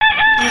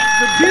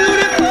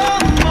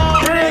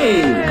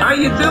Hey, how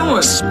you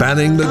doing?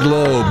 Spanning the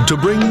globe to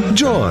bring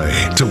joy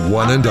to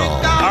one and all.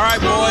 All right,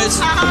 boys,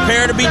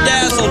 prepare to be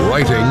dazzled.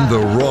 Righting the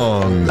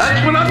wrongs.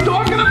 That's what I'm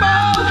talking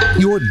about!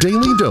 Your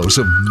daily dose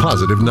of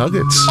positive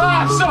nuggets. Oh,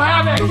 I'm so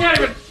happy I can't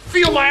even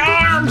feel my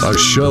arms! A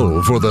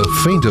show for the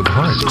faint of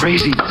heart.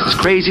 Crazy, it's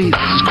crazy,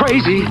 it's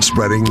crazy.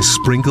 Spreading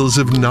sprinkles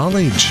of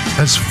knowledge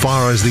as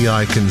far as the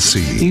eye can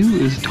see. You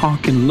is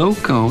talking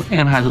loco,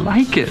 and I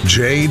like it.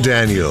 Jay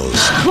Daniels.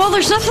 Well,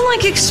 there's nothing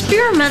like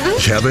experimenting.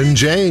 Kevin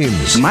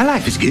James. My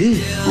life is good,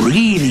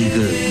 really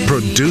good.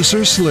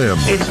 Producer Slim.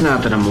 It's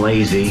not that I'm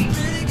lazy.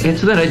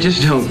 It's that I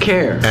just don't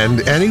care.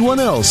 And anyone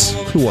else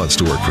who wants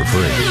to work for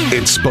free.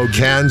 It's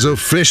Spokane's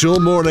official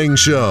morning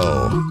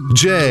show.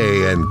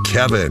 Jay and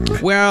Kevin.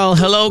 Well,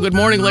 hello, good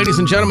morning, ladies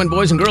and gentlemen,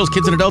 boys and girls,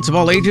 kids and adults of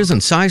all ages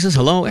and sizes.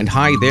 Hello and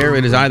hi there.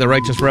 It is I, the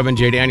Righteous Reverend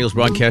Jay Daniels,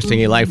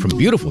 broadcasting a live from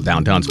beautiful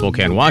downtown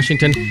Spokane,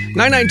 Washington.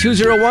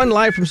 99201,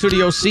 live from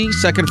Studio C,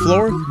 second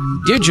floor,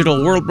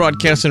 Digital World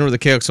Broadcast Center of the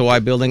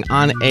KXOY building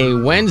on a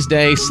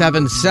Wednesday,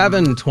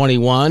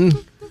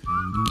 7/7/21.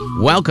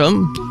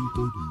 Welcome.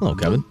 Hello,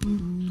 Kevin.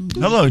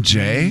 Hello,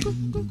 Jay.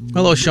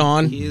 Hello,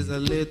 Sean.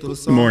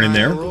 Good morning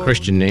there.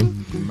 Christian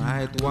name.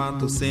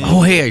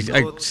 Oh, hey,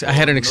 I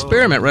had an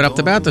experiment right off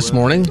the bat this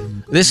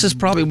morning. This is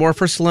probably more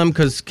for Slim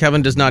because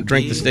Kevin does not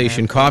drink the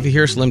station coffee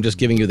here. Slim just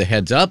giving you the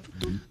heads up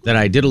that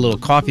I did a little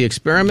coffee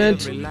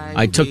experiment.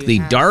 I took the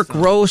dark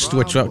roast,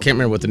 which I can't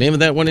remember what the name of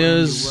that one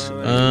is.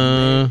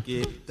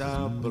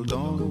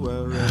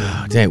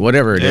 Dang,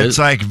 whatever it is. It's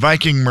like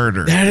Viking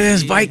murder. That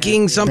is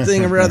Viking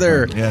something or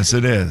other. Yes,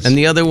 it is. And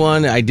the other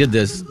one, I did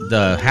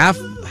the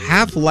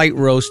half light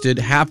roasted,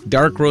 half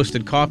dark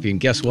roasted coffee,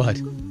 and guess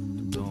what?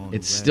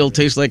 It still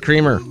tastes like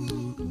creamer.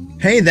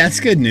 Hey, that's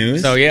good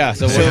news. So yeah,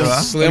 so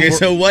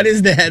what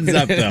is the heads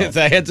up though?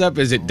 The heads up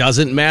is it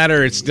doesn't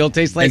matter. It still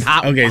tastes like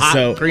hot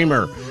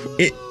creamer.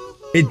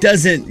 It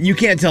doesn't. You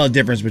can't tell a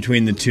difference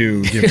between the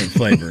two different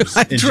flavors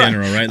in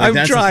general, right? Like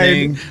I've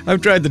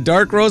tried the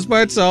dark roast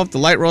by itself, the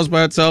light roast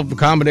by itself, a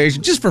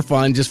combination, just for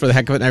fun, just for the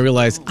heck of it. And I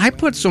realized I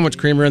put so much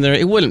creamer in there,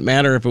 it wouldn't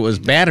matter if it was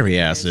battery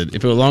acid,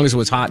 as long as it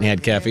was hot and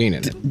had caffeine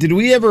in it. Did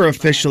we ever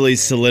officially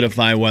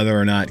solidify whether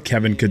or not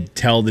Kevin could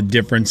tell the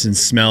difference in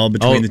smell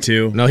between the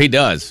two? No, he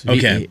does.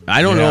 Okay.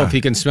 I don't know if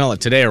he can smell it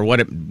today or what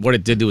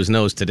it did to his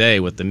nose today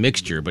with the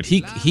mixture, but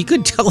he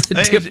could tell the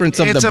difference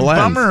of the blend. It's a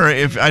bummer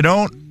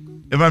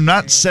if I'm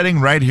not sitting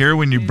right here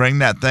when you bring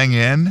that thing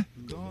in.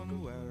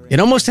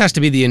 It almost has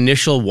to be the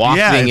initial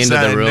wafting into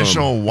the room.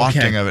 Initial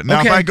wafting of it.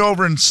 Now, if I go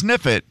over and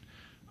sniff it,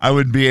 I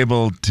would be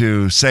able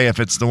to say if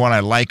it's the one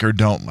I like or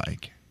don't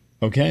like.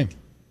 Okay.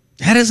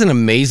 That is an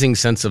amazing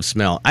sense of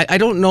smell. I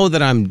don't know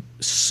that I'm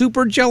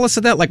super jealous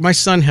of that. Like my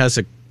son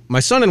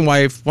and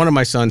wife, one of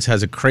my sons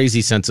has a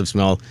crazy sense of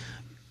smell.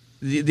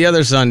 The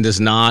other son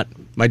does not.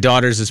 My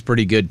daughter's is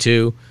pretty good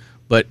too.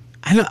 But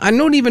I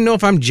don't even know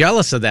if I'm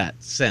jealous of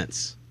that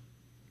sense.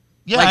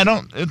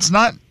 Yeah, it's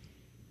not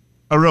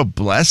a real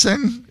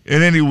blessing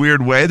in any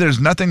weird way. There's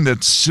nothing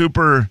that's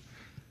super,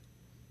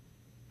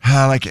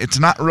 it's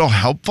not real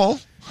helpful.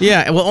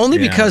 Yeah, well, only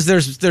because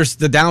there's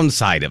the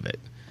downside of it.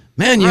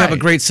 Man, you have a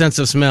great sense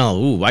of smell.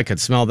 Ooh, I could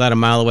smell that a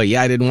mile away.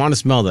 Yeah, I didn't want to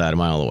smell that a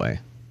mile away.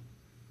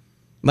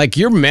 Like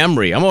your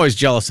memory, I'm always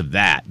jealous of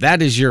that.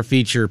 That is your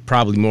feature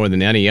probably more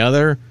than any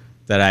other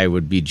that I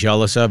would be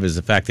jealous of is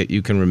the fact that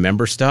you can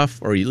remember stuff,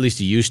 or at least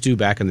you used to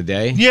back in the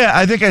day. Yeah,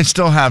 I think I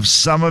still have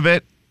some of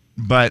it.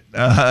 But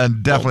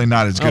definitely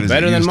not as good as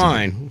better than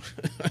mine.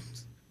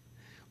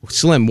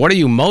 Slim, what are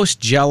you most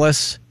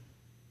jealous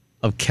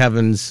of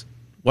Kevin's,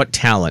 what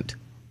talent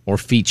or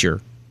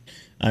feature?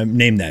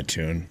 Name that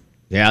tune.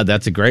 Yeah,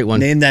 that's a great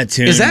one. Name that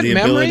tune. Is that the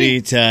memory?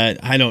 Ability to,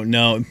 I don't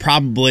know,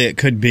 probably it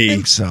could be. I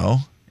think so.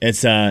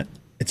 It's a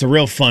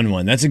real fun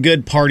one. That's a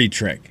good party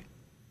trick.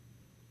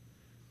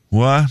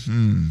 What?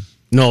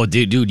 No,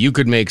 dude, you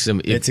could make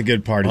some. It's a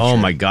good party. Oh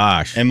trick. my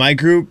gosh! And my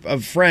group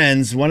of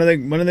friends, one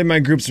of my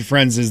groups of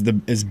friends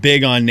is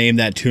big on name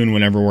that tune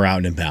whenever we're out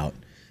and about.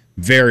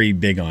 Very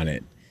big on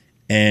it,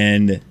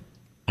 and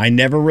I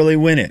never really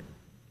win it.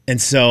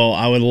 And so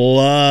I would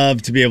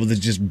love to be able to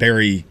just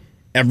bury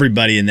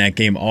everybody in that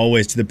game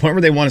always to the point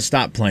where they want to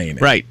stop playing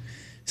it. Right.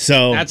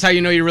 So that's how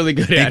you know you're really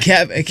good at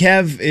it.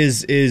 Kev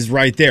is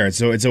right there.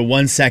 So it's a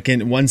 1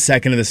 second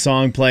of the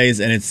song plays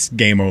and it's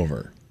game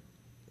over.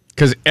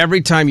 Because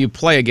every time you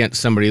play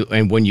against somebody,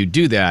 and when you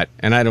do that,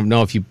 and I don't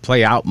know if you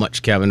play out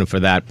much, Kevin,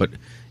 for that, but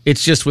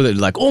it's just with it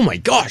like, oh my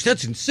gosh,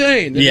 that's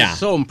insane. They're just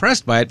so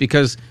impressed by it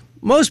because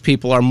most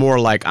people are more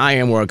like I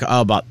am, where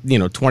about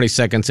 20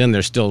 seconds in,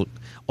 they're still,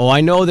 I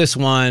know this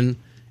one.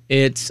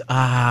 It's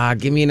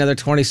give me another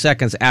 20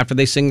 seconds after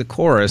they sing the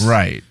chorus,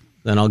 right?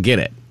 Then I'll get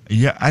it.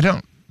 Yeah,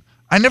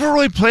 I never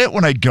really play it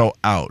when I go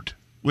out,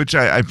 which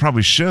I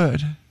probably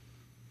should.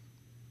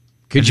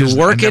 Could you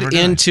work it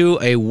into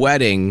a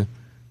wedding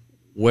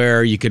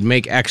where you could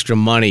make extra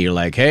money? You're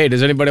like, hey,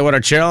 does anybody want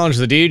to challenge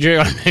the DJ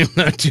on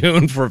that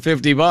tune for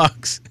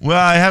 $50? Well,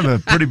 I have a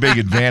pretty big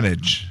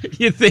advantage.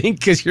 You think?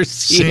 Because you're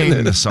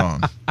seeing the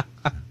song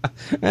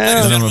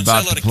that I'm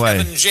about to play.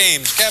 Kevin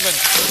James. Kevin.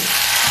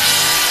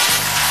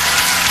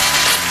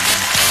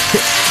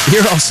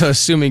 You're also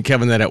assuming,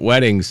 Kevin, that at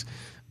weddings,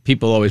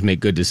 people always make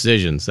good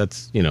decisions.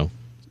 That's,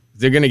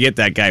 they're going to get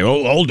that guy.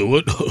 Oh, I'll do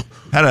it.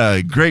 Had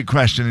a great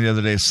question the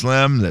other day,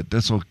 Slim, that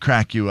this will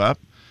crack you up.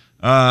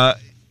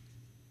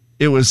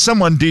 It was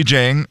someone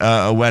DJing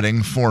a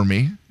wedding for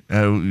me,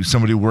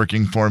 somebody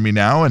working for me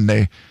now, and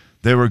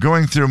they were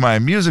going through my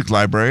music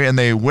library, and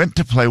they went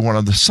to play one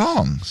of the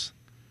songs.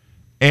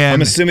 And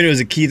I'm assuming it was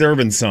a Keith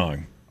Urban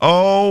song.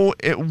 Oh,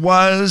 it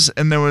was,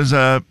 and there was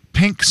a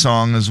Pink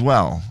song as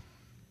well.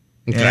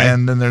 Okay.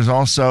 And then there's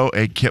also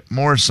a Kip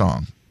Moore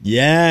song.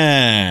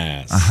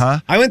 Yes. Uh-huh.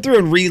 I went through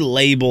and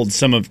relabeled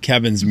some of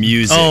Kevin's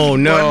music. Oh,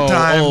 no. One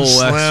time,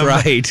 Slim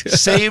that's right.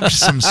 saved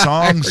some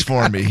songs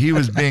for me. He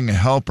was being a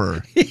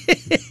helper.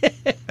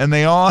 And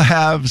they all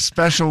have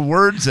special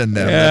words in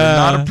them that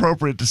are not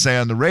appropriate to say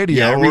on the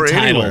radio or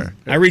anywhere.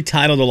 I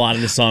retitled a lot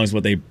of the songs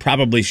what they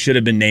probably should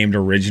have been named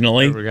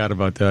originally. I forgot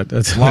about that.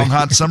 That's Long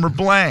Hot Summer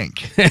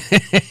Blank.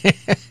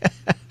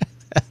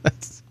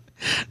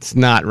 It's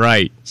not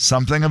right.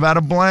 Something about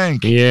a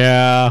blank.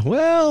 Yeah.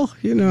 Well,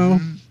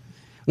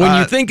 when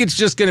you think it's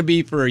just going to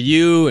be for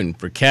you and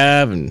for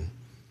Kev and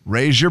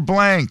Raise your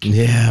blank.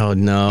 Yeah,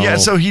 no. Yeah,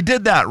 so he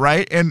did that,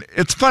 right? And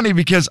it's funny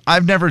because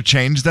I've never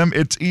changed them.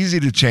 It's easy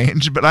to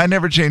change, but I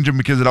never change them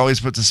because it always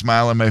puts a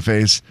smile on my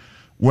face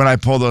when I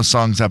pull those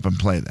songs up and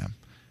play them.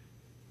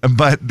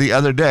 But the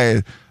other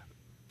day,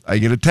 I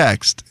get a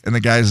text, and the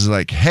guy's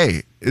like,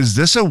 hey, is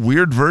this a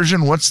weird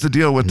version? What's the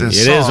deal with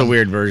this song? It is a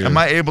weird version. Am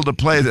I able to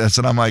play this?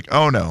 And I'm like,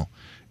 oh, no.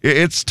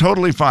 It's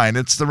totally fine.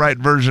 It's the right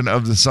version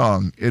of the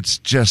song. It's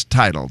just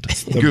titled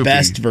the Goopy,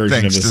 best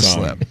version of the to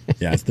song. Slim.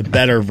 Yeah, it's the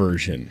better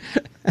version.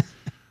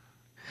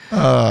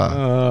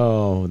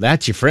 Oh,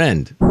 that's your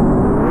friend.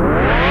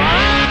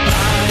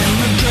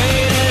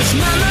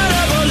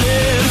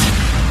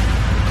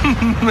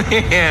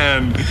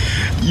 Man,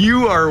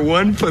 you are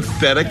one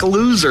pathetic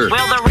loser.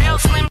 Will the real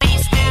Slim B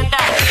stand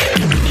up?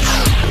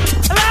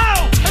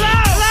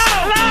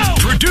 Hello!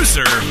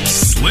 Producer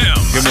Slim.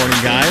 Good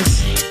morning,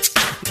 guys.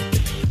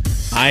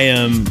 I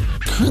am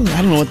currently,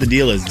 I don't know what the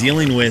deal is,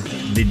 dealing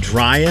with the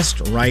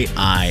driest right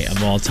eye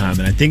of all time.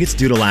 And I think it's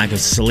due to lack of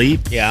sleep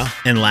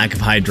and lack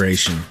of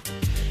hydration.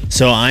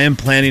 So I am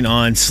planning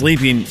on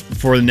sleeping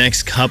for the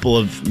next couple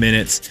of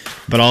minutes,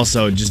 but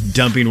also just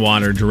dumping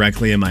water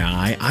directly in my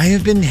eye. I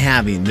have been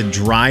having the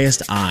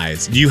driest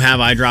eyes. Do you have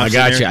eye drops? I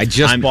got in there? you. I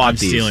just bought I'm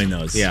these. stealing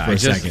those for a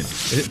second.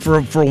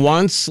 For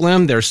once,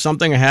 Slim, there's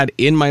something I had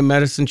in my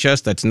medicine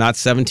chest that's not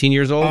 17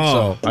 years old,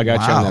 so I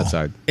got you on that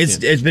side.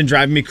 It's been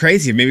driving me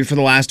crazy. Maybe for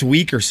the last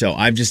week or so,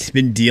 I've just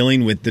been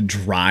dealing with the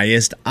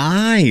driest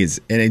eyes.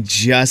 And it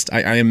just,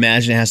 I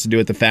imagine it has to do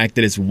with the fact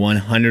that it's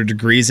 100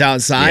 degrees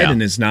outside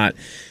and it's not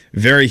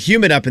very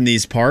humid up in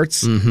these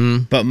parts.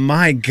 Mm-hmm. But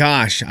my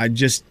gosh,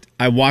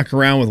 I walk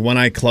around with one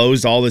eye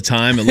closed all the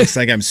time. It looks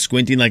like I'm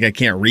squinting, like I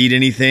can't read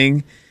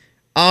anything.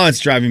 Oh, it's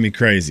driving me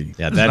crazy.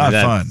 Yeah,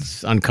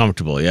 that's fun.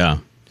 Uncomfortable, yeah.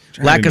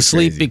 Lack of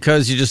sleep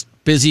because you're just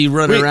busy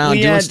running around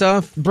doing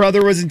stuff?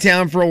 Brother was in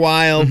town for a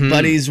while.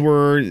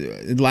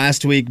 Mm-hmm.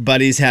 Last week,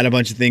 buddies had a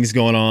bunch of things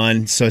going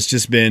on. So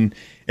it's been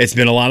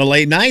a lot of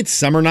late nights,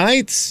 summer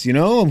nights. You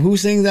know, who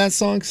sings that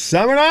song?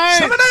 Summer Nights!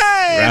 Summer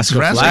Nights!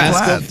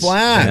 Rascal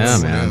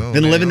Flats. Yeah, man.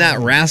 Been living that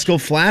Rascal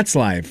Flats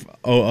life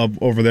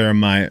over there in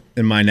my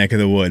neck of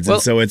the woods. Well,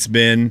 and so it's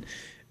been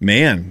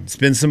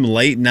some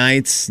late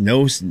nights,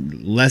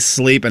 less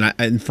sleep.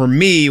 And for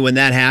me, when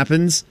that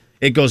happens,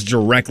 it goes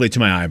directly to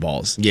my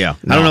eyeballs. Yeah.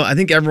 I don't know. I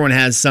think everyone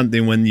has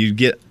something when you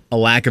get a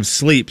lack of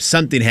sleep,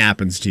 something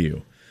happens to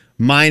you.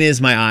 Mine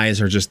is my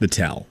eyes are just the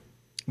tell.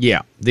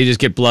 Yeah, they just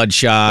get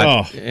bloodshot.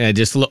 Oh. And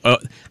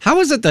how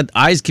is it that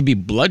eyes can be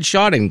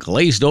bloodshot and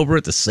glazed over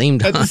at the same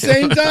time? At the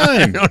same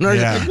time. What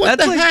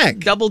That's the heck?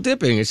 Double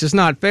dipping. It's just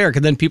not fair.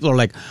 Because then people are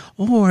like,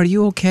 "Oh, are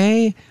you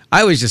okay?"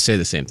 I always just say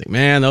the same thing.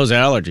 Man, those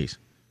allergies.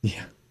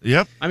 Yeah.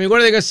 Yep. I mean,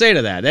 what are they going to say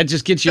to that? That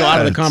just gets you out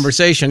of the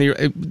conversation.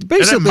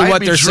 Basically,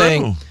 what they're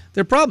saying,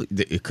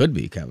 it could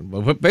be, Kevin.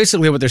 But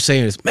basically, what they're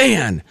saying is,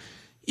 "Man,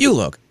 you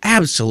look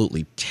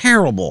absolutely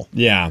terrible."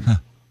 Yeah,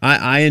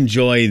 I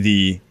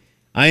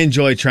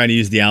enjoy trying to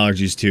use the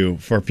allergies too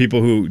for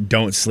people who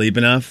don't sleep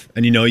enough,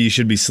 and you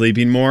should be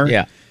sleeping more.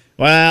 Yeah.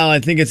 Well, I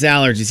think it's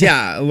allergies.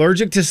 Yeah,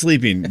 allergic to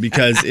sleeping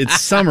because it's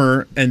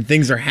summer and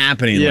things are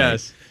happening.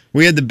 Yes.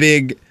 We had the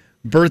big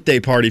birthday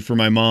party for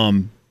my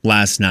mom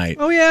last night.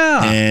 Oh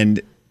yeah.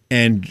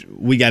 And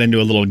we got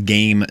into a little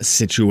game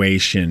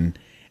situation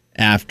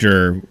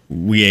after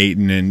we ate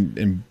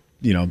and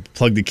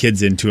plug the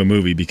kids into a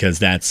movie because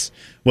that's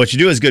what you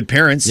do as good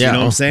parents. Yeah. You know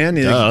what I'm saying?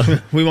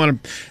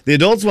 The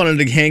adults wanted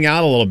to hang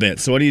out a little bit.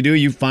 So what do?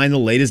 You find the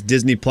latest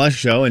Disney Plus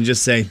show and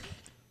just say,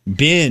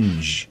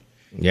 binge.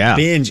 Yeah.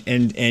 Binge.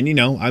 And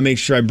I make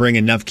sure I bring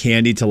enough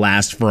candy to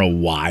last for a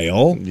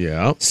while.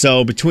 Yeah.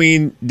 So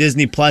between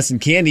Disney Plus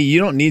and candy, you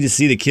don't need to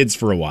see the kids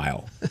for a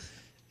while.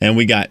 And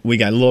we got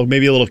maybe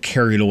a little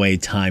carried away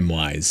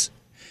time-wise.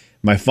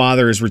 My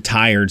father is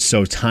retired,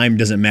 so time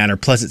doesn't matter.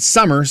 Plus, it's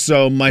summer,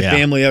 so my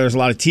family, there's a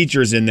lot of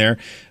teachers in there.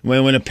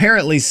 When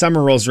apparently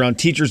summer rolls around,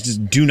 teachers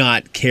just do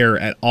not care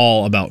at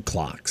all about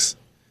clocks.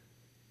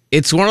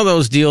 It's one of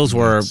those deals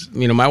where,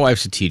 my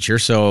wife's a teacher,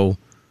 so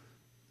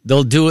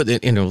they'll do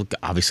it.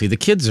 Obviously the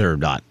kids are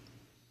not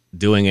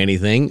doing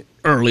anything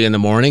early in the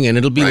morning, and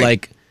it'll be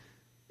like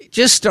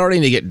just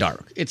starting to get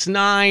dark. It's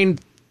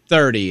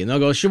 9:30, and they'll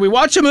go, "Should we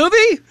watch a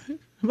movie?"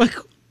 I'm like,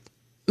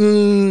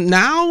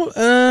 now?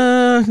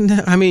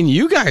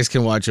 You guys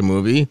can watch a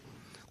movie.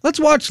 Let's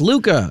watch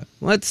Luca.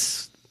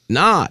 Let's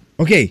not.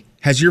 Okay,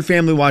 has your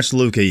family watched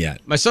Luca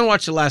yet? My son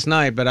watched it last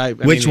night, but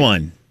Which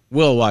one?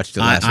 Will watched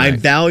it last I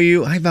night.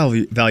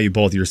 value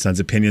both your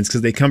son's opinions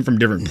because they come from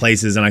different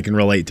places, and I can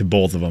relate to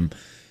both of them.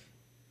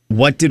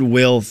 What did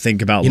Will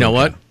think about Luca? You know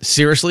what?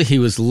 Seriously, he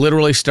was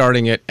literally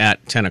starting it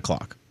at 10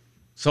 o'clock.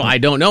 So I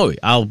don't know.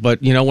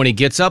 But when he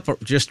gets up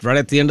just right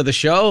at the end of the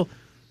show,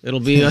 it'll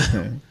be...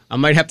 I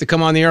might have to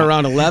come on the air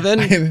around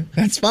 11.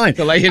 That's fine.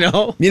 To let you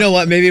know. You know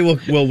what? Maybe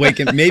we'll wake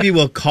him. Maybe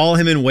we'll call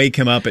him and wake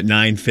him up at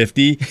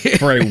 9:50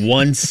 for a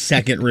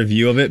 1-second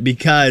review of it,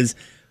 because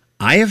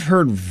I have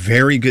heard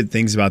very good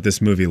things about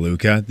this movie,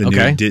 Luca,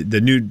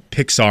 the new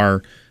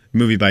Pixar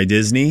movie by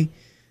Disney.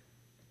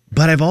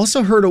 But I've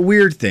also heard a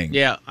weird thing.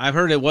 Yeah, I've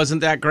heard it wasn't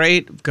that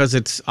great because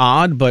it's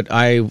odd. But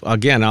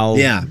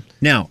Yeah.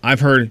 Now I've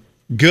heard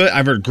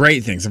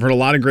great things. I've heard a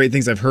lot of great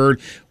things. I've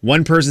heard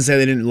one person say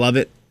they didn't love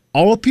it.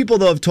 All people,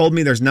 though, have told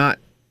me there's not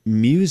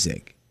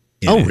music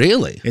in it.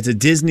 Really? It's a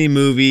Disney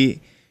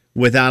movie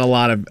without a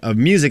lot of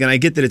music. And I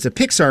get that it's a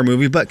Pixar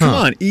movie, but come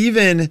on,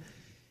 even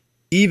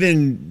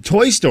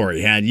Toy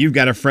Story had You've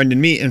Got a Friend in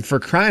Me. And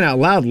for crying out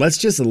loud, let's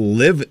just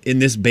live in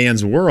this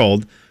band's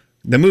world.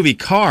 The movie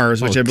Cars,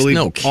 which I believe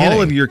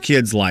all of your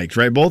kids liked,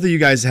 right? Both of you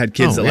guys had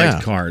kids that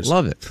liked Cars.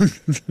 Love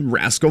it.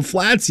 Rascal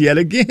Flatts yet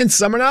again.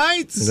 Summer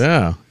Nights.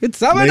 Yeah. It's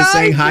Summer Nights. They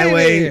sang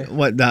Highway.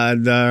 What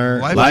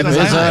the Life is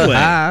a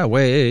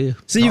Highway.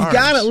 So you've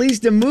got at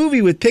least a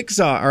movie with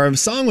Pixar, or a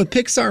song with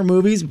Pixar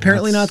movies.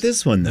 Apparently not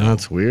this one, though.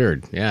 That's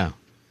weird. Yeah.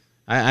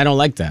 I don't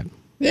like that.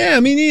 Yeah,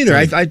 me neither.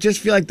 I just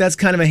feel like that's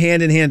kind of a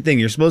hand-in-hand thing.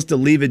 You're supposed to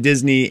leave a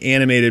Disney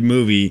animated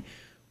movie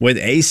with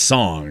a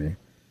song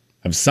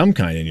of some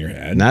kind in your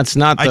head. And that's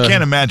not I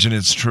can't imagine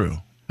it's true.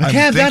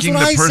 I'm thinking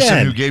the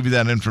person who gave you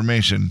that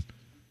information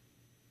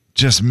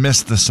just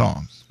missed the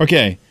song.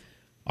 Okay.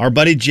 Our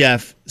buddy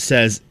Jeff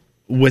says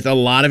with a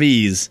lot of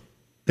ease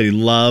that he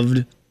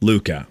loved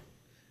Luca.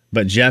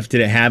 But Jeff,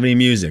 did it have any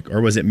music, or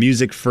was it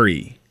music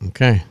free?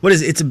 Okay. What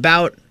is it? It's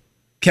about,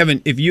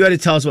 Kevin, if you had to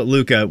tell us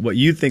what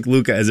you think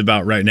Luca is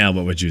about right now,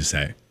 what would you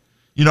say?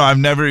 I've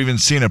never even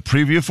seen a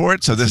preview for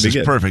it, so this is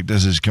perfect.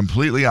 This is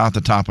completely off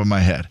the top of my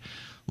head.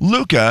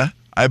 Luca,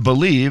 I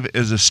believe,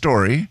 is a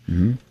story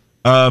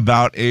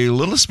about a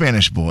little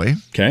Spanish boy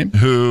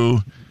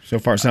who... So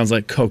far sounds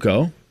like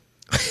Coco.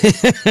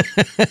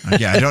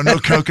 Yeah, I don't know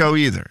Coco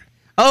either.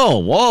 Oh,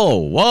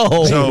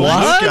 whoa. So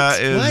Luca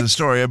is a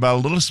story about a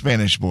little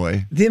Spanish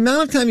boy. The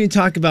amount of time you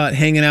talk about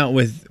hanging out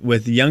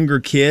with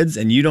younger kids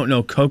and you don't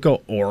know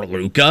Coco or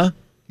Luca.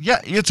 Yeah,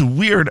 it's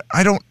weird.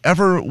 We don't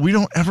ever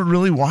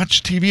really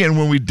watch TV, and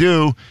when we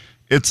do,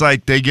 it's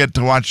like they get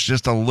to watch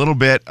just a little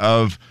bit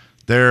of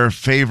their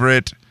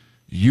favorite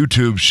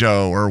YouTube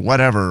show or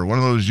whatever, one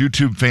of those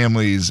YouTube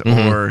families,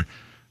 or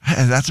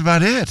that's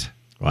about it.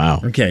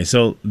 Wow. Okay,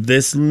 so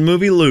this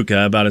movie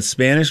Luca about a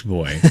Spanish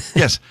boy.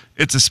 Yes,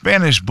 it's a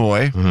Spanish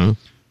boy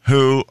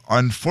who,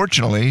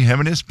 unfortunately, him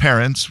and his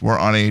parents were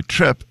on a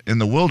trip in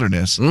the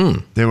wilderness.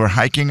 They were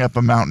hiking up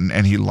a mountain,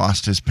 and he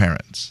lost his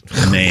parents.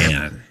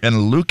 Man.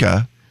 And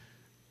Luca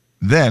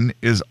then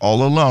is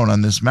all alone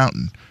on this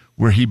mountain,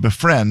 where he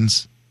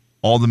befriends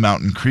all the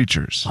mountain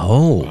creatures.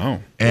 Oh. Wow.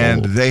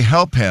 And they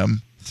help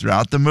him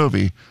throughout the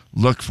movie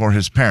look for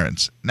his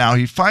parents. Now,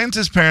 he finds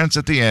his parents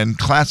at the end,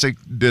 classic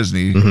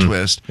Disney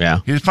twist. Yeah.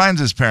 He finds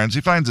his parents,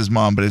 he finds his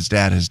mom, but his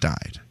dad has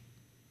died.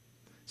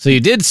 So you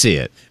did see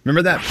it.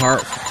 Remember that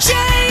part?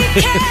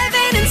 Jay,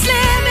 Kevin, and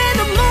Slim in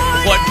the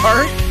morning. What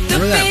part?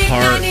 Remember that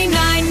part?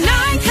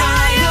 99.9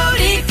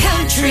 Coyote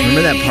Country.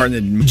 Remember that part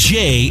in the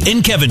Jay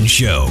and Kevin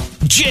Show.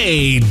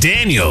 Jay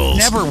Daniels.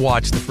 Never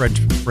watched the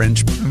French.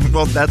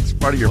 Well, that's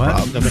part of your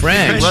problem. The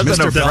French. It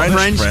wasn't a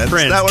French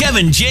prince. That was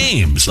Kevin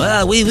James.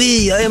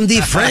 Oui, I am the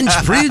French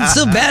Prince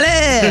of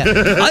Bel-Air.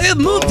 I have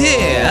moved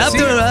here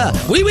after,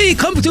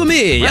 come to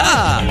me,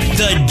 yeah.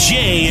 The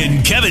Jay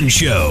and Kevin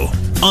Show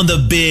on the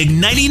Big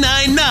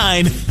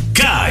 99.9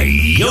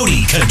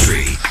 Coyote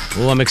Country.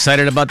 Oh, I'm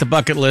excited about the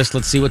bucket list.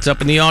 Let's see what's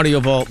up in the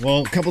audio vault.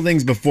 Well, a couple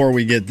things before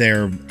we get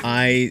there.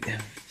 I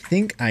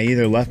think I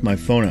either left my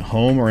phone at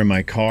home or in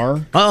my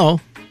car.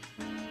 Uh-oh.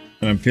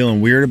 And I'm feeling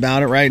weird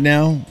about it right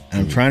now.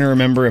 And I'm trying to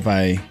remember if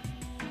I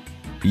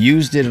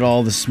used it at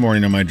all this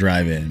morning on my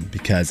drive-in,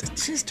 because I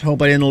just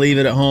hope I didn't leave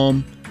it at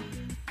home.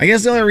 I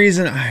guess the only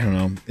reason, I don't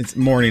know, it's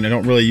morning. I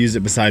don't really use it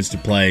besides to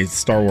play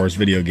Star Wars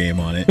video game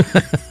on it.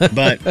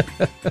 But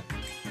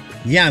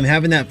yeah, I'm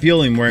having that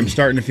feeling where I'm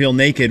starting to feel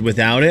naked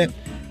without it.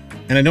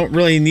 And I don't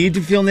really need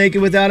to feel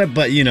naked without it,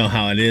 but you know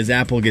how it is.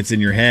 Apple gets in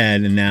your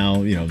head, and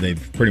now,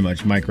 they've pretty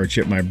much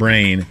microchipped my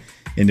brain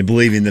into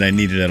believing that I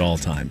need it at all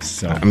times.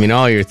 So I mean,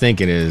 all you're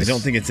thinking is... I don't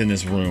think it's in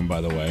this room,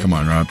 by the way. Come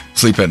on, Rob.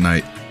 Sleep at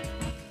night.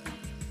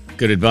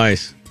 Good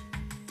advice.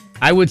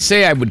 I would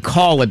say I would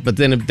call it, but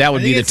then that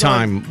would be the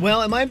time.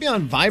 Well, it might be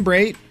on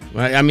vibrate.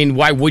 I mean,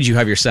 why would you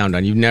have your sound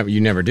on? You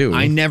never do.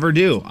 I never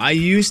do. I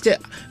used to.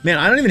 Man,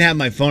 I don't even have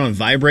my phone on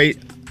vibrate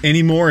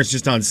anymore. It's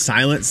just on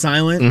silent.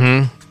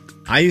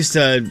 Mm-hmm. I used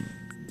to.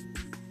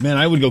 Man,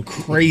 I would go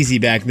crazy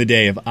back in the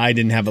day if I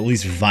didn't have at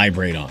least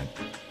vibrate on.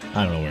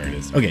 I don't know where it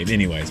is. Okay,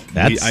 anyways,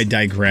 I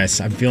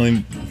digress. I'm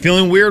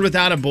feeling weird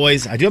without it,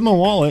 boys. I do have my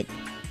wallet.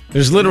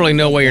 There's literally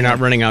no way you're not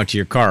running out to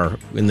your car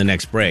in the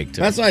next break.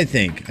 That's what I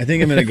think. I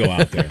think I'm going to go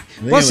out there.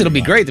 Plus, it'll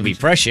be great. There'll be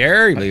fresh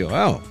air. You'll be,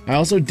 wow. I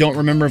also don't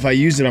remember if I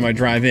used it on my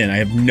drive-in. I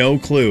have no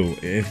clue.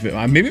 If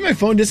maybe my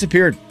phone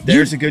disappeared.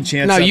 There's a good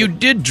chance. No, you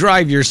did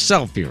drive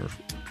yourself here.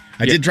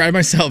 I did drive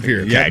myself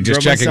here. Yeah,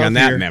 just checking on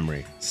that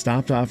memory.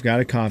 Stopped off,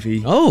 got a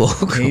coffee.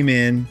 Oh. Came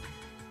in.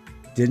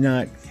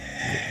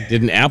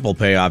 Didn't Apple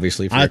Pay,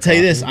 obviously. I'll tell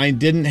you this. I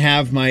didn't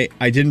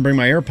bring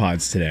my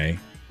AirPods today.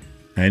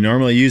 I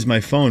normally use my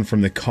phone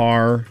from the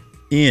car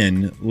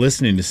in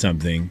listening to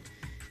something.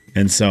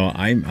 And so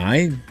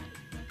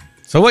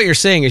So what you're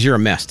saying is you're a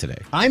mess today.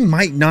 I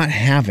might not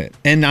have it.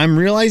 And I'm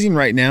realizing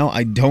right now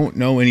I don't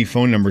know any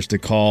phone numbers to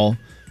call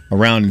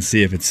around and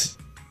see if it's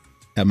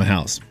at my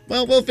house.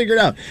 Well, we'll figure it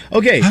out.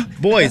 Okay,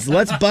 boys,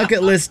 let's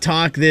bucket list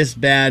talk this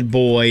bad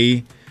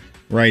boy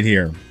right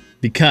here.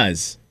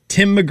 Because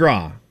Tim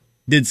McGraw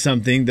did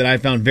something that I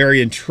found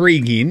very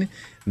intriguing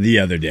the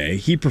other day.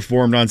 He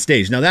performed on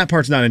stage. Now, that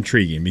part's not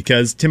intriguing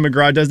because Tim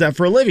McGraw does that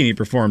for a living. He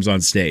performs on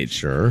stage.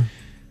 Sure.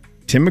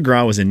 Tim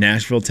McGraw was in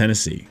Nashville,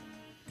 Tennessee.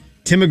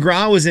 Tim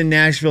McGraw was in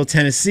Nashville,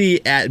 Tennessee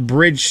at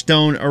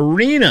Bridgestone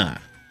Arena.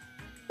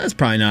 That's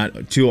probably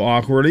not too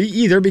awkward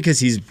either because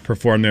he's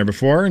performed there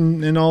before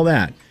and all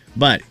that.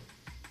 But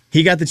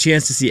he got the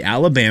chance to see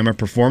Alabama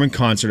perform in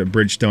concert at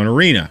Bridgestone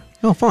Arena.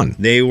 Oh, fun.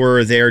 They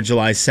were there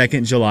July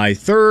 2nd, July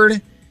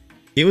 3rd.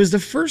 It was the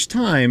first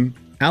time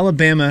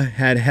Alabama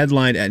had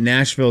headlined at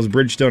Nashville's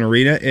Bridgestone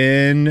Arena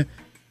in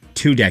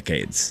 2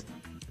 decades.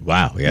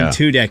 Wow, yeah. In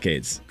 2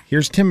 decades.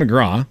 Here's Tim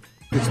McGraw.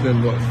 It's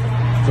been,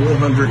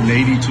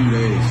 482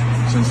 days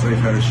since they've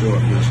had a show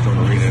at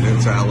Bridgestone Arena, and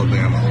it's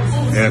Alabama.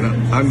 And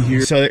I'm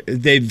here. So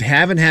they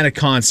haven't had a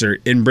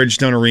concert in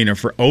Bridgestone Arena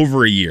for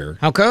over a year.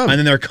 How come? And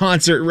then their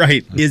concert,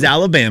 is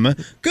Alabama.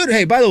 Good.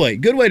 Hey, by the way,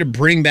 good way to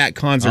bring back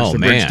concerts to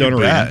Bridgestone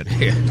Arena.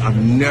 I've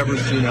never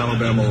seen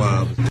Alabama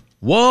live.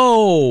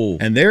 Whoa.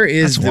 And there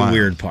is the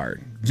weird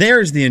part.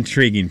 There's the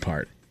intriguing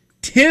part.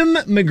 Tim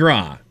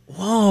McGraw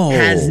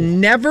has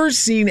never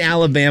seen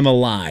Alabama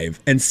live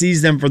and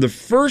sees them for the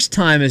first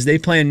time as they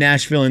play in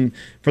Nashville and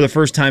for the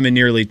first time in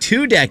nearly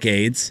 2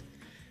 decades.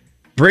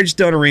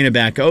 Bridgestone Arena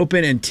back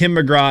open, and Tim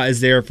McGraw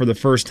is there for the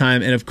first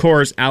time. And, of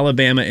course,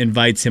 Alabama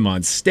invites him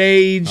on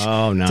stage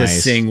to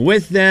sing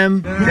with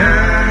them.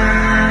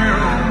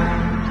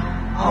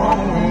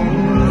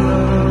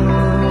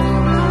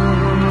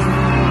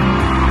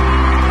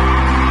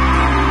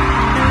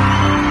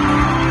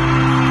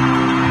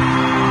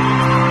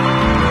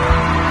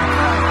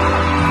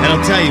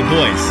 I'll tell you,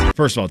 boys,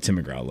 first of all,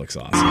 Tim McGraw looks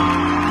awesome.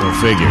 Go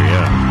figure,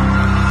 yeah.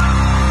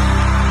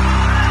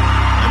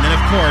 And then, of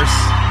course,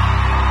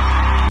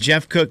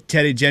 Jeff Cook,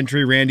 Teddy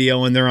Gentry, Randy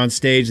Owen, they're on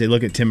stage. They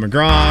look at Tim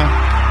McGraw.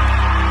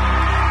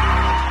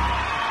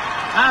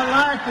 I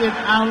like it.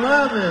 I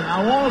love it.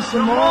 I want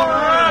some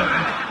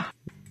more.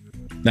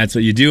 That's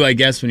what you do, I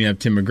guess, when you have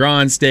Tim McGraw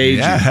on stage.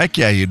 Yeah, heck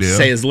yeah, you do.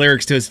 Say his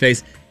lyrics to his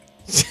face.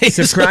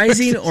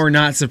 Surprising or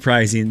not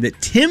surprising that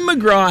Tim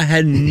McGraw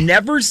had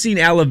never seen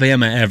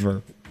Alabama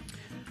ever?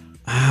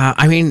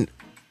 I mean,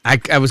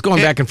 I was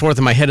going back and forth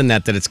in my head on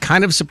that it's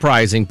kind of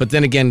surprising, but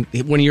then again,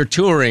 when you're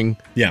touring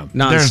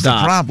nonstop. There's the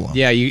problem.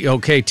 Yeah,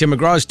 Tim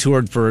McGraw's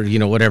toured for,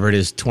 whatever it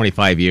is,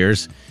 25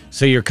 years.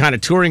 So you're kind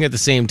of touring at the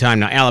same time.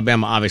 Now,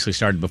 Alabama obviously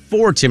started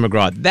before Tim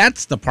McGraw.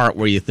 That's the part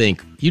where you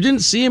think, you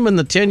didn't see him in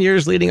the 10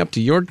 years leading up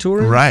to your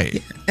tour?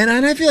 Right. And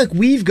I feel like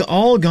we've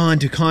all gone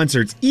to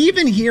concerts,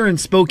 even here in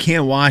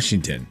Spokane,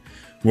 Washington,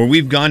 where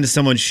we've gone to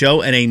someone's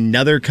show and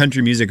another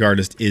country music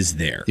artist is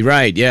there.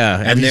 Right,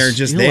 yeah. And they're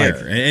just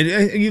there.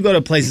 And you go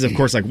to places, of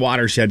course, like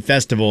Watershed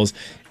festivals,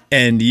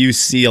 and you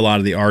see a lot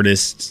of the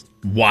artists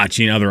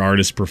watching other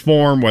artists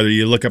perform, whether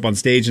you look up on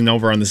stage and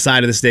over on the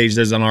side of the stage,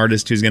 there's an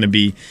artist who's going to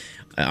be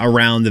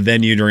around the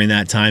venue during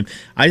that time.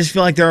 I just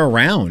feel like they're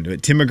around.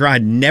 But Tim McGraw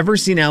had never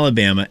seen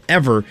Alabama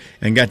ever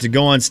and got to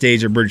go on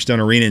stage at Bridgestone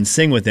Arena and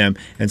sing with them.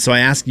 And so I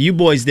ask you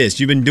boys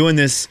this. You've been doing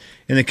this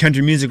in the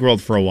country music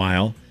world for a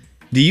while.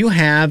 Do you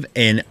have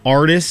an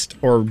artist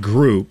or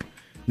group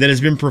that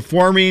has been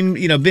performing,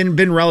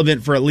 been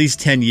relevant for at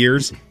least 10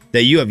 years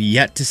that you have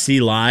yet to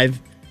see live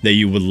that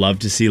you would love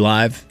to see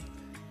live?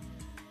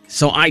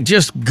 So I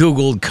just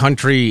Googled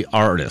country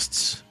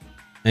artists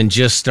and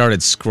just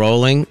started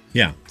scrolling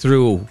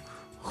through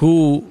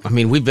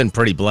we've been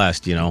pretty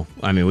blessed,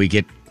 we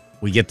get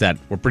that.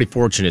 We're pretty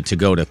fortunate to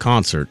go to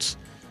concerts.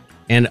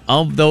 And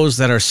of those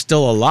that are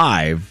still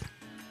alive,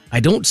 I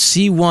don't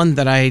see one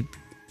that I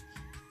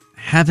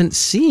haven't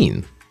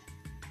seen,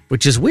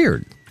 which is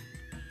weird.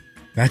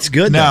 That's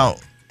good. Now,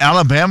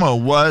 Alabama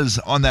was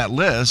on that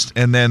list,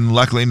 and then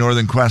luckily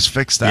Northern Quest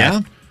fixed that.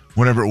 Yeah.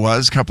 whenever it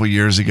was, a couple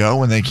years ago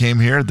when they came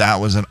here. That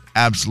was an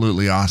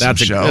absolutely awesome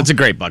show. That's a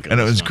great bucket.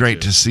 And it was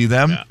great to see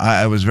them. Yeah.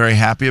 I was very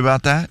happy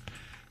about that.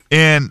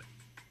 And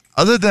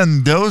other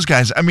than those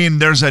guys, I mean,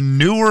 there's a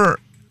newer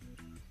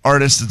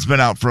artist that's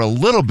been out for a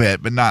little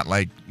bit, but not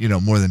like,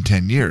 more than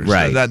 10 years.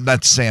 Right.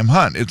 That's Sam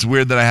Hunt. It's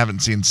weird that I haven't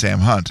seen Sam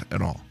Hunt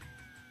at all.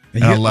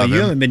 You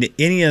haven't been to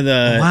any of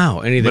the...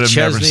 any of the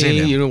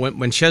Chesney.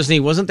 When Chesney,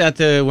 wasn't that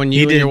when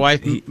you and your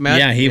wife met?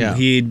 Yeah,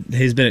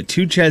 he's been at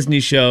 2 Chesney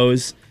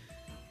shows,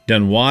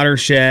 done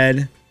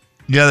Watershed.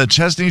 Yeah, the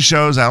Chesney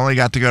shows, I only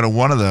got to go to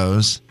one of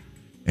those,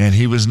 and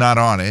he was not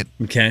on it.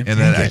 Okay. And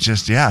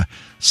then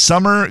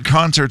summer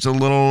concerts a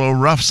little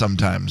rough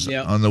sometimes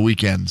on the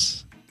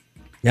weekends.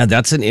 Yeah,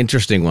 that's an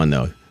interesting one,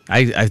 though.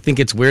 I think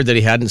it's weird that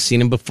he hadn't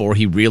seen him before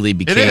he really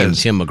became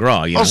Tim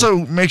McGraw. Also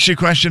makes you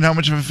question how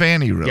much of a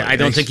fan he really is. I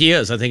don't think he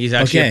is. I think he's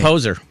actually a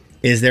poser.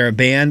 Is there a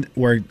band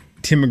where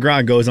Tim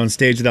McGraw goes on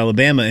stage with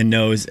Alabama and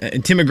knows...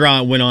 And Tim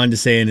McGraw went on to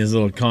say in his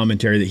little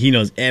commentary that he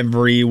knows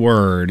every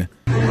word.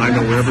 I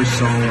know every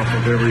song off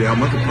of every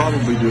album. I could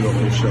probably do the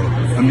whole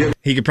show.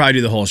 He could probably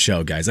do the whole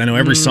show, guys. I know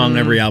every song,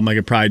 every album. I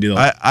could probably do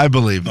I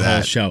believe the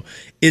whole show.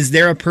 Is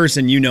there a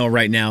person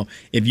right now,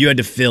 if you had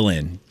to fill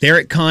in? They're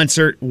at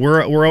concert.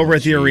 We're over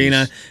at the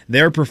arena.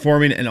 They're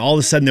performing, and all of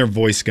a sudden their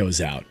voice goes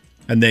out.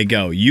 And they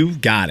go, you've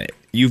got it.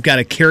 You've got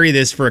to carry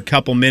this for a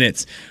couple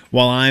minutes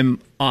while I'm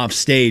off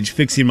stage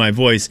fixing my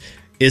voice.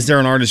 Is there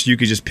an artist you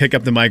could just pick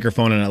up the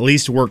microphone and at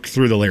least work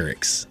through the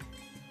lyrics?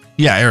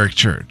 Yeah, Eric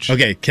Church.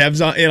 Okay,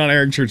 Kev's in on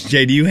Eric Church.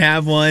 Jay, do you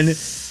have one?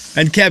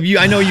 And Kev,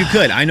 I know you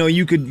could. I know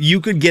you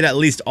could get at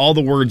least all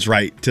the words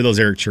right to those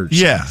Eric Church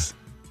songs.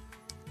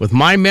 With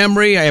my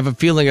memory, I have a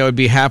feeling I would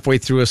be halfway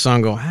through a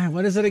song go,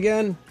 what is it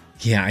again?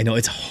 Yeah, I know.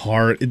 It's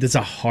hard. It's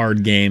a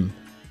hard game.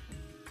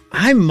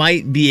 I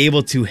might be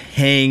able to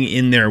hang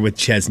in there with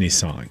Chesney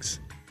songs.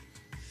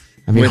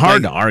 I mean,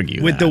 hard to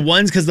argue with the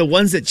ones, because the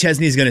ones that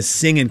Chesney is going to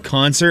sing in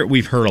concert,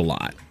 we've heard a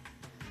lot.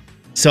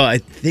 So I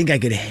think I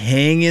could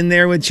hang in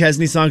there with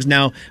Chesney songs.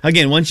 Now,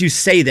 again, once you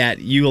say that,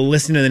 you will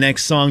listen to the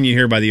next song you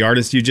hear by the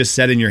artist you just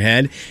said in your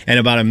head, and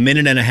about a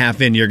minute and a half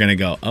in, you're going to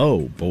go,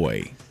 oh,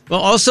 boy. Well,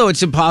 also,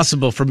 it's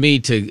impossible for me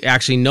to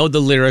actually know the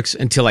lyrics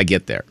until I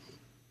get there.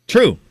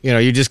 True.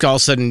 You just all of a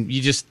sudden,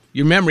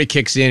 your memory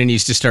kicks in and you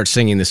just start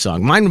singing the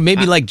song. Mine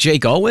maybe like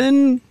Jake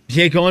Owen.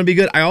 Jake Owen would be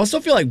good. I also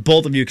feel like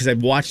both of you, because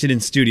I've watched it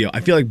in studio,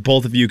 I feel like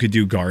both of you could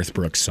do Garth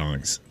Brooks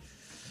songs.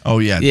 Oh,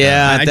 yeah.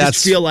 Yeah, I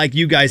just feel like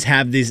you guys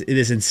have this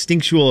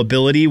instinctual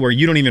ability where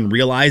you don't even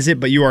realize it,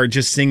 but you are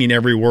just singing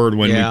every word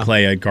when we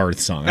play a Garth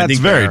song. That's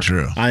very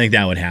true. I think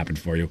that would happen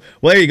for you.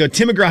 Well, there you go.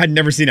 Tim McGraw had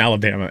never seen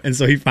Alabama, and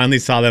so he finally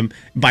saw them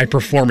by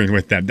performing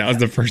with them. That was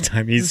the first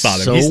time he saw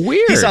them.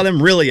 Weird. He saw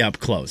them really up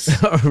close.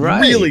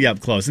 Right. Really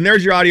up close. And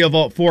there's your audio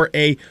vault for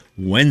a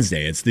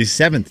Wednesday. It's the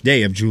 7th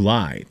day of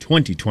July,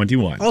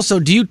 2021. Also,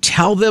 do you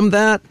tell them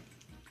that?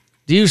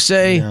 Do you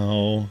say...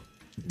 No.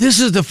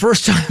 This is the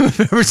first time I've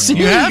ever seen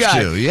you have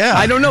guys. to, yeah.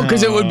 I don't know,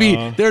 because it would be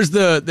there's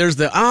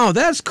the oh,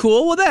 that's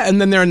cool with that,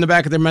 and then they're in the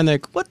back of their mind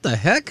like, what the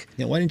heck?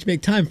 Yeah, why didn't you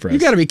make time for us? You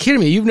got to be kidding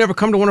me! You've never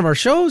come to one of our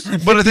shows.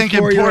 But I think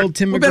important.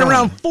 Tim We've been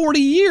around 40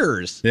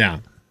 years. Yeah,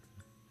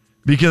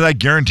 because I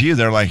guarantee you,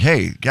 they're like,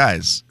 hey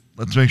guys,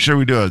 let's make sure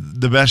we do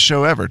the best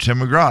show ever.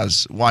 Tim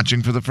McGraw's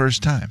watching for the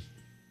first time.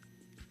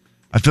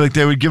 I feel like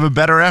they would give a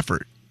better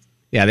effort.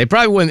 Yeah, they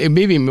probably wouldn't. It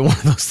may be one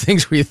of those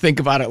things where you think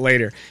about it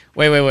later.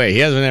 Wait. He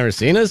hasn't ever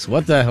seen us?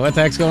 What the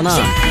heck's going on?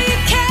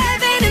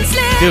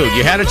 Dude,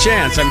 you had a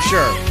chance, I'm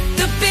sure.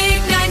 The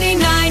big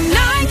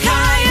 99.9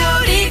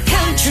 Coyote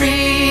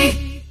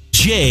Country.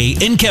 Jay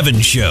and Kevin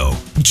Show.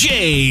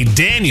 Jay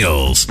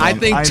Daniels. I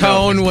think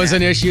tone was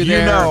an issue there.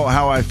 You know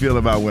how I feel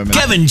about women.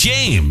 Kevin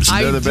James.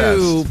 They're the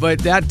do, best. but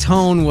that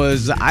tone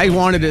was, I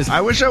wanted to...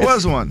 I wish I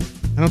was one.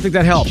 I don't think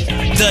that helped.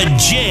 The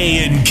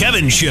Jay and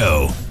Kevin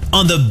Show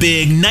on the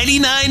big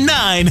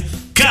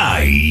 99.9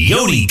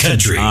 Coyote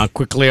Country.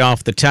 Quickly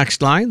off the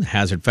text line,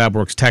 Hazard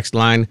Fabworks text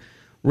line.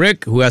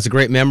 Rick, who has a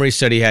great memory,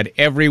 said he had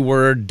every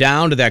word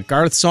down to that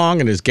Garth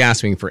song and is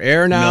gasping for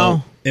air now.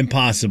 No,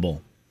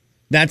 impossible.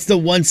 That's the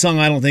one song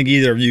I don't think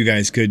either of you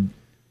guys could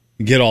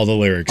get all the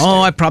lyrics. Oh,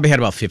 I probably had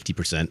about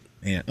 50%.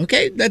 Yeah.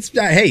 Okay, that's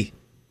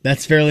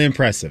fairly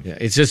impressive. Yeah,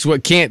 it's just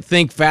what can't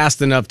think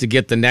fast enough to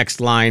get the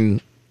next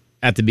line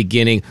at the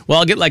beginning. Well,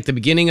 I'll get like the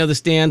beginning of the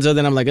stanza,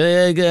 then I'm like,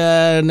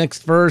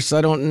 next verse, I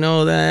don't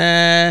know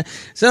that.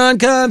 Sun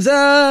comes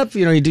up.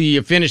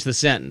 You finish the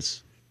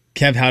sentence.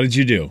 Kev, how did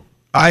you do?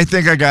 I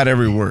think I got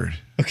every word.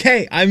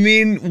 Okay, I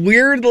mean,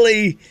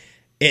 weirdly,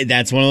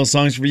 that's one of those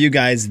songs for you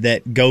guys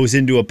that goes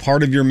into a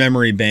part of your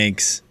memory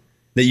banks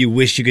that you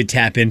wish you could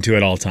tap into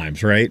at all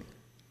times, right?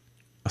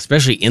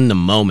 Especially in the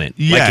moment.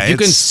 Yeah, like if you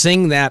can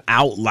sing that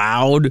out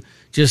loud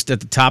just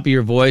at the top of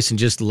your voice and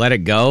just let it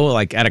go,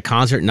 like at a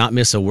concert, not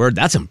miss a word,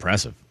 that's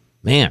impressive.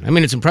 Man, I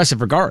mean, it's impressive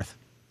for Garth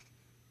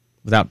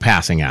without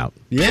passing out.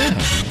 Yeah.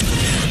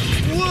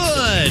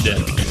 Would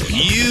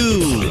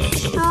you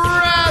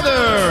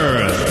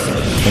rather?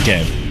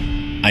 Okay.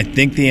 I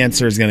think the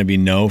answer is going to be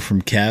no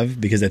from Kev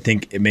because I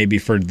think it may be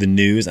for the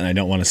news and I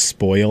don't want to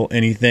spoil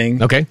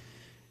anything. Okay.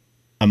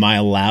 Am I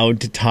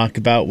allowed to talk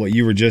about what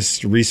you were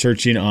just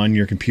researching on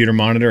your computer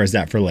monitor? Or is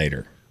that for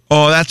later?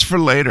 Oh, that's for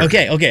later.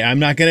 Okay. I'm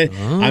not gonna.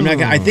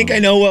 I think I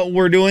know what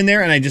we're doing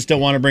there, and I just don't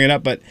want to bring it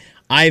up. But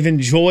I've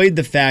enjoyed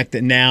the fact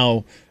that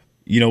now,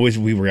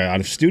 we were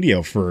out of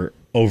studio for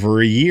over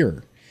a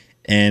year,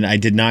 and I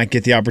did not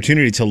get the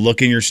opportunity to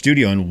look in your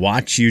studio and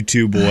watch you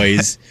two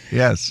boys.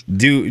 Yes.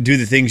 Do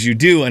the things you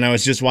do, and I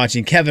was just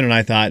watching Kevin, and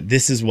I thought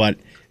this is what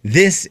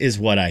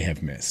I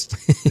have missed.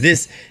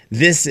 This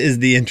is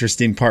the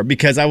interesting part,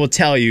 because I will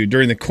tell you,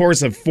 during the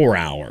course of 4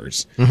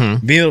 hours,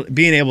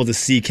 being able to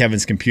see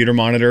Kevin's computer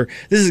monitor,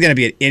 this is going to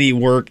be at any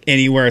work,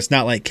 anywhere. It's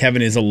not like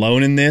Kevin is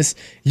alone in this.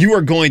 You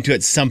are going to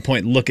at some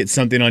point look at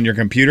something on your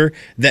computer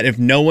that if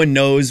no one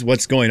knows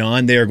what's going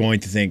on, they are going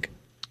to think,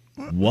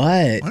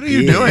 what are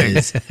you doing?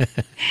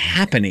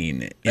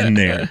 Happening in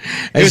there?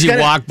 As you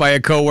walk by a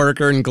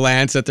coworker and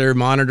glance at their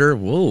monitor,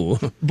 whoa.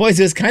 Boys,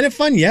 it was kind of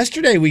fun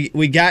yesterday.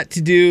 We got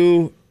to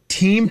do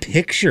team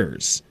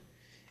pictures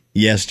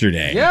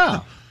yesterday. Yeah.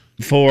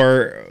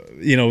 For,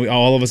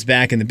 all of us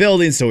back in the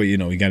building. So,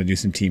 we got to do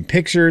some team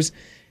pictures.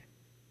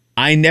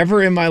 I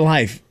never in my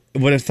life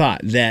would have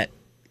thought that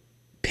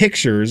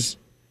pictures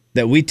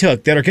that we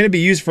took that are going to be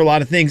used for a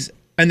lot of things,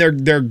 and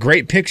they're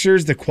great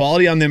pictures, the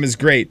quality on them is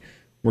great,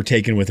 were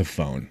taken with a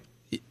phone.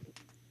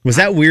 Was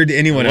that weird to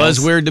anyone else? It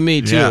was weird to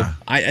me, too. Yeah.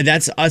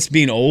 That's us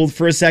being old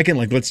for a second.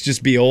 Like, let's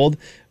just be old.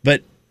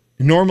 But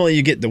normally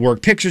you get the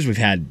work pictures. We've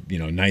had,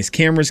 nice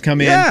cameras come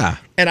in. Yeah.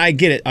 And I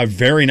get it. A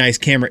very nice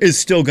camera is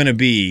still going to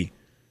be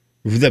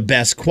the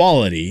best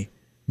quality.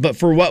 But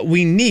for what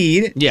we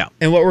need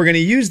and what we're going to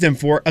use them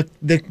for,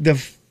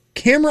 the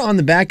camera on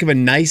the back of a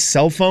nice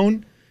cell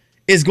phone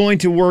is going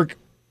to work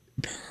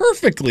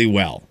perfectly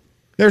well.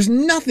 There's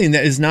nothing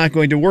that is not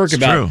going to work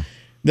about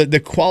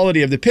the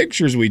quality of the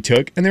pictures we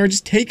took, and they were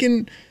just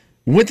taken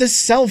with a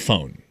cell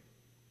phone.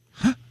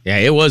 Yeah,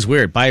 it was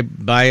weird. By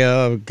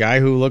a guy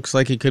who looks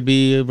like he could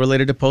be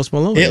related to Post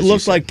Malone. It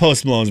looked like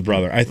Post Malone's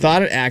brother. I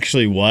thought it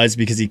actually was,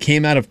 because he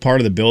came out of part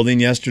of the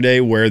building yesterday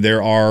where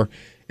there are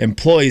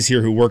employees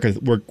here who work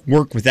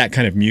with that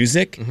kind of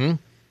music. Mm-hmm.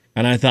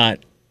 And I thought,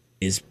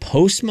 is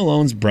Post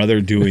Malone's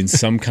brother doing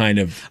some kind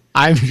of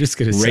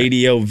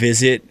radio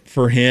visit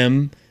for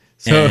him?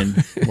 And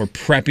we're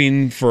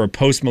prepping for a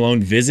Post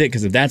Malone visit,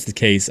 because if that's the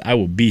case, I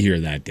will be here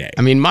that day.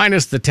 I mean,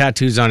 minus the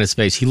tattoos on his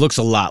face, he looks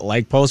a lot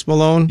like Post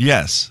Malone.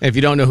 Yes. If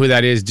you don't know who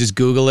that is, just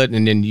Google it,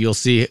 and then you'll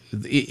see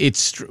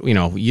it's,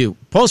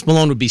 Post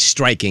Malone would be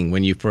striking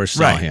when you first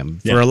saw him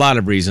for a lot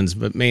of reasons,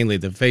 but mainly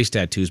the face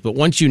tattoos. But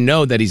once you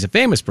know that he's a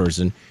famous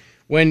person,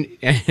 and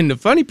the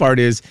funny part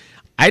is,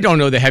 I don't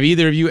know that. Have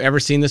either of you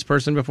ever seen this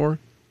person before?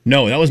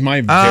 No, that was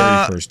my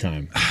very first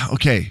time.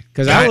 Okay.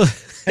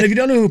 Because and if you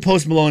don't know who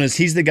Post Malone is,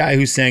 he's the guy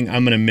who sang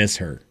 "I'm Gonna Miss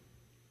Her."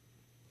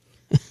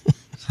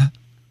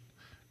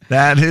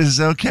 That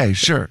is okay,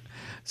 sure.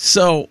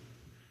 So,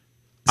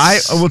 I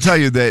will tell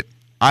you that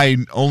I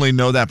only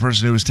know that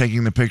person who was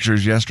taking the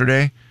pictures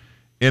yesterday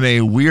in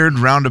a weird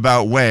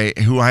roundabout way,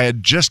 who I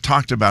had just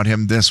talked about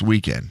him this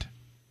weekend.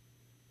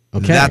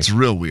 Okay. That's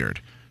real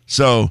weird.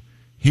 So,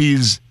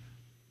 he's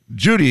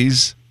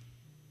Judy's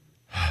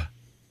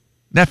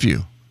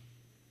nephew,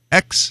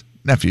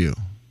 ex-nephew.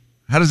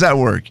 How does that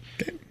work?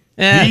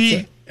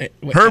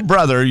 Her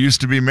brother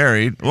used to be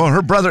married. Well,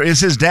 her brother is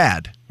his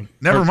dad.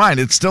 Never mind.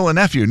 It's still a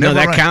nephew. No,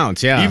 that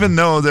counts, yeah. Even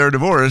though they're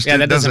divorced,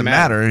 it doesn't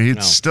matter.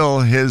 It's still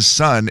his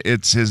son.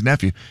 It's his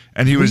nephew.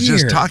 And he was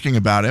just talking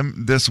about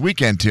him this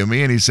weekend to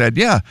me, and he said,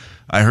 yeah,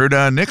 I heard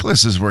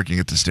Nicholas is working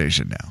at the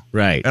station now.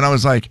 Right. And I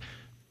was like,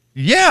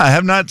 yeah, I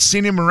have not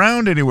seen him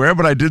around anywhere,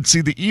 but I did see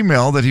the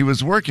email that he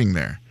was working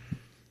there.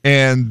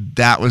 And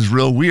that was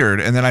real weird.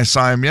 And then I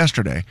saw him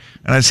yesterday.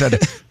 And I said,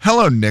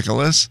 hello,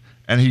 Nicholas.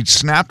 And he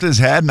snapped his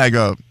head. And I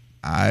go,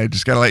 I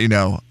just got to let you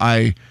know,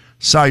 I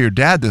saw your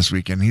dad this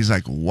weekend. He's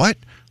like, what?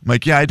 I'm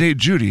like, yeah, I date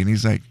Judy. And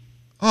he's like,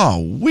 oh,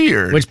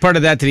 weird. Which part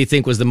of that did he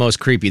think was the most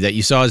creepy? That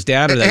you saw his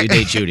dad or that you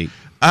date Judy?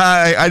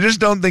 I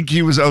just don't think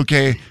he was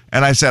okay.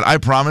 And I said, I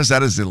promise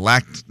that is the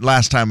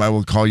last time I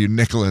will call you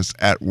Nicholas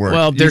at work.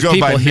 Well, there's you go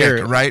people by here,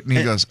 Nick, right? And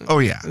he goes, oh,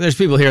 yeah. There's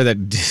people here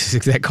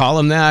that call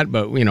him that,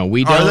 but, we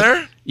don't. Are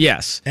there?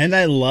 Yes. And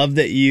I love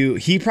that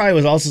he probably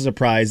was also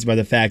surprised by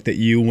the fact that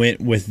you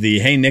went with the,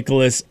 hey,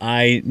 Nicholas,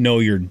 I know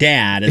your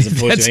dad, as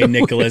opposed to, hey,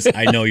 Nicholas,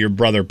 I know your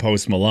brother,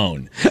 Post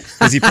Malone.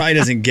 Because he probably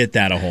doesn't get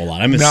that a whole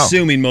lot. I'm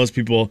assuming most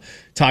people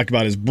talk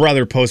about his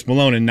brother, Post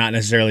Malone, and not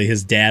necessarily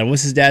his dad.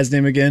 What's his dad's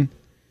name again?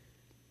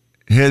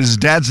 His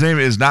dad's name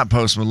is not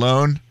Post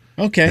Malone.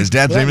 Okay. His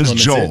dad's name is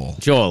Joel.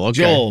 Joel,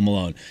 okay. Joel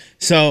Malone.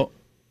 So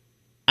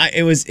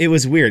it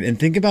was weird. And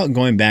think about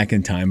going back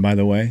in time, by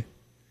the way.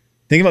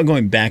 Think about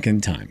going back in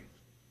time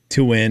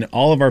to when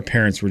all of our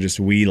parents were just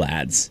wee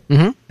lads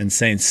and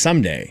saying,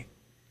 someday,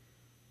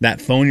 that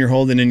phone you're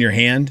holding in your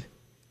hand,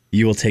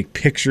 you will take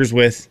pictures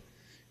with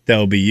that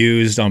will be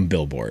used on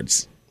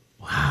billboards.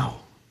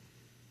 Wow.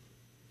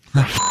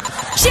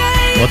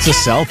 What's a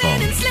cell phone?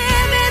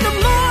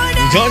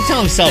 Don't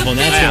tell him cell phone.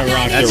 That's going to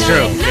rock That's their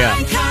true.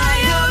 world.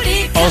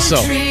 Yeah.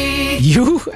 Also, you